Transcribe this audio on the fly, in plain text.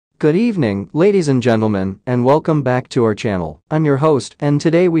Good evening, ladies and gentlemen, and welcome back to our channel. I'm your host, and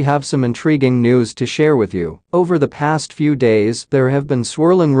today we have some intriguing news to share with you. Over the past few days, there have been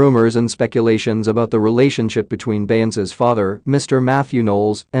swirling rumors and speculations about the relationship between Beyoncé's father, Mr. Mathew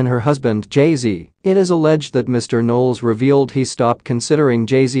Knowles, and her husband, Jay-Z. It is alleged that Mr. Knowles revealed he stopped considering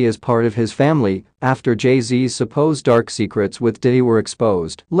Jay-Z as part of his family after Jay-Z's supposed dark secrets with Diddy were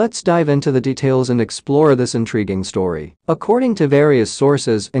exposed. Let's dive into the details and explore this intriguing story. According to various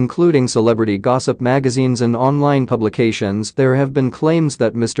sources, including celebrity gossip magazines and online publications, there have been claims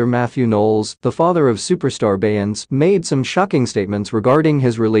that Mr. Mathew Knowles, the father of superstar Beyoncé, made some shocking statements regarding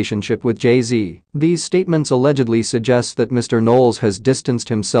his relationship with Jay-Z. These statements allegedly suggest that Mr. Knowles has distanced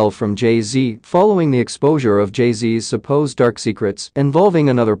himself from Jay-Z following the exposure of Jay-Z's supposed dark secrets involving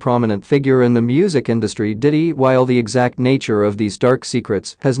another prominent figure in the music industry, Diddy. While the exact nature of these dark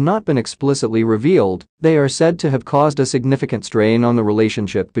secrets has not been explicitly revealed, they are said to have caused a significant strain on the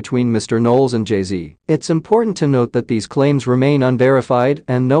relationship between Mr. Knowles and Jay-Z. It's important to note that these claims remain unverified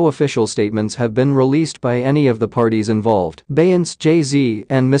and no official statements have been released by any of the parties involved. Beyoncé, Jay-Z,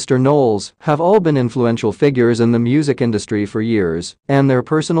 and Mr. Knowles have all been influential figures in the music industry for years, and their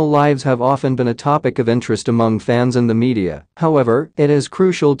personal lives have often been a topic of interest among fans and the media. However, it is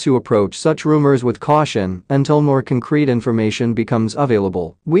crucial to approach such rumors with caution until more concrete information becomes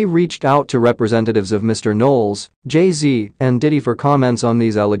available. We reached out to representatives of Mr. Knowles, Jay-Z, and Diddy for comments on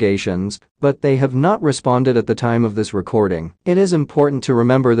these allegations, but they have not responded at the time of this recording. It is important to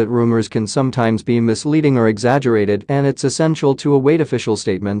remember that rumors can sometimes be misleading or exaggerated, and it's essential to await official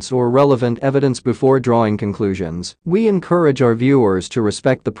statements or relevant evidence before drawing conclusions. We encourage our viewers to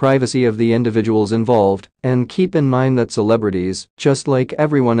respect the privacy of the individuals involved and keep in mind that celebrities, just like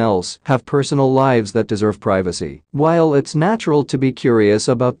everyone else, have personal lives that deserve privacy. While it's natural to be curious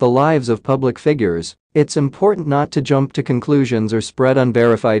about the lives of public figures, it's important not to jump to conclusions or spread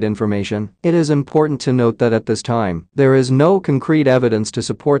unverified information. It is important to note that at this time, there is no concrete evidence to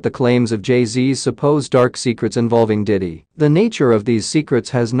support the claims of Jay-Z's supposed dark secrets involving Diddy. The nature of these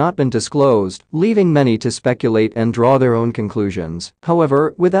secrets has not been disclosed, leaving many to speculate and draw their own conclusions.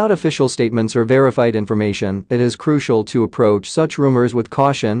 However, without official statements or verified information, it is crucial to approach such rumors with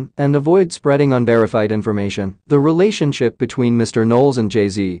caution and avoid spreading unverified information. The relationship between Mr. Knowles and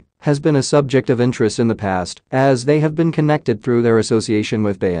Jay-Z has been a subject of interest in the past, as they have been connected through their association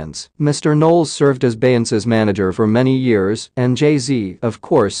with Beyoncé. Mr. Knowles served as Beyoncé's manager for many years, and Jay-Z, of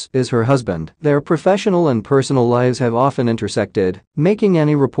course, is her husband. Their professional and personal lives have often intersected, making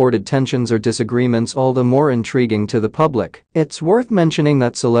any reported tensions or disagreements all the more intriguing to the public. It's worth mentioning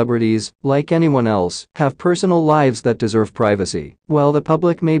that celebrities, like anyone else, have personal lives that deserve privacy. While the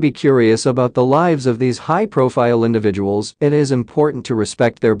public may be curious about the lives of these high-profile individuals, it is important to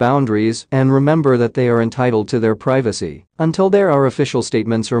respect their boundaries and remember that they are entitled to their privacy. Until there are official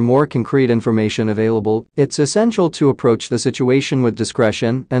statements or more concrete information available, it's essential to approach the situation with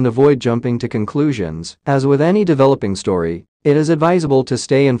discretion and avoid jumping to conclusions. As with any developing story, it is advisable to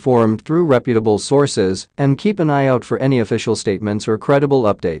stay informed through reputable sources and keep an eye out for any official statements or credible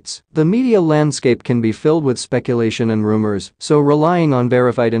updates. The media landscape can be filled with speculation and rumors, so relying on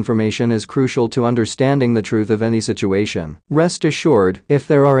verified information is crucial to understanding the truth of any situation. Rest assured, if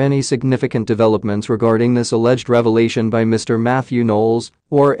there are any significant developments regarding this alleged revelation by Mr. Mathew Knowles,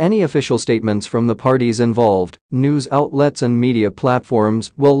 or any official statements from the parties involved, news outlets and media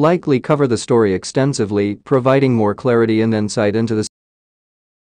platforms will likely cover the story extensively, providing more clarity and insight into the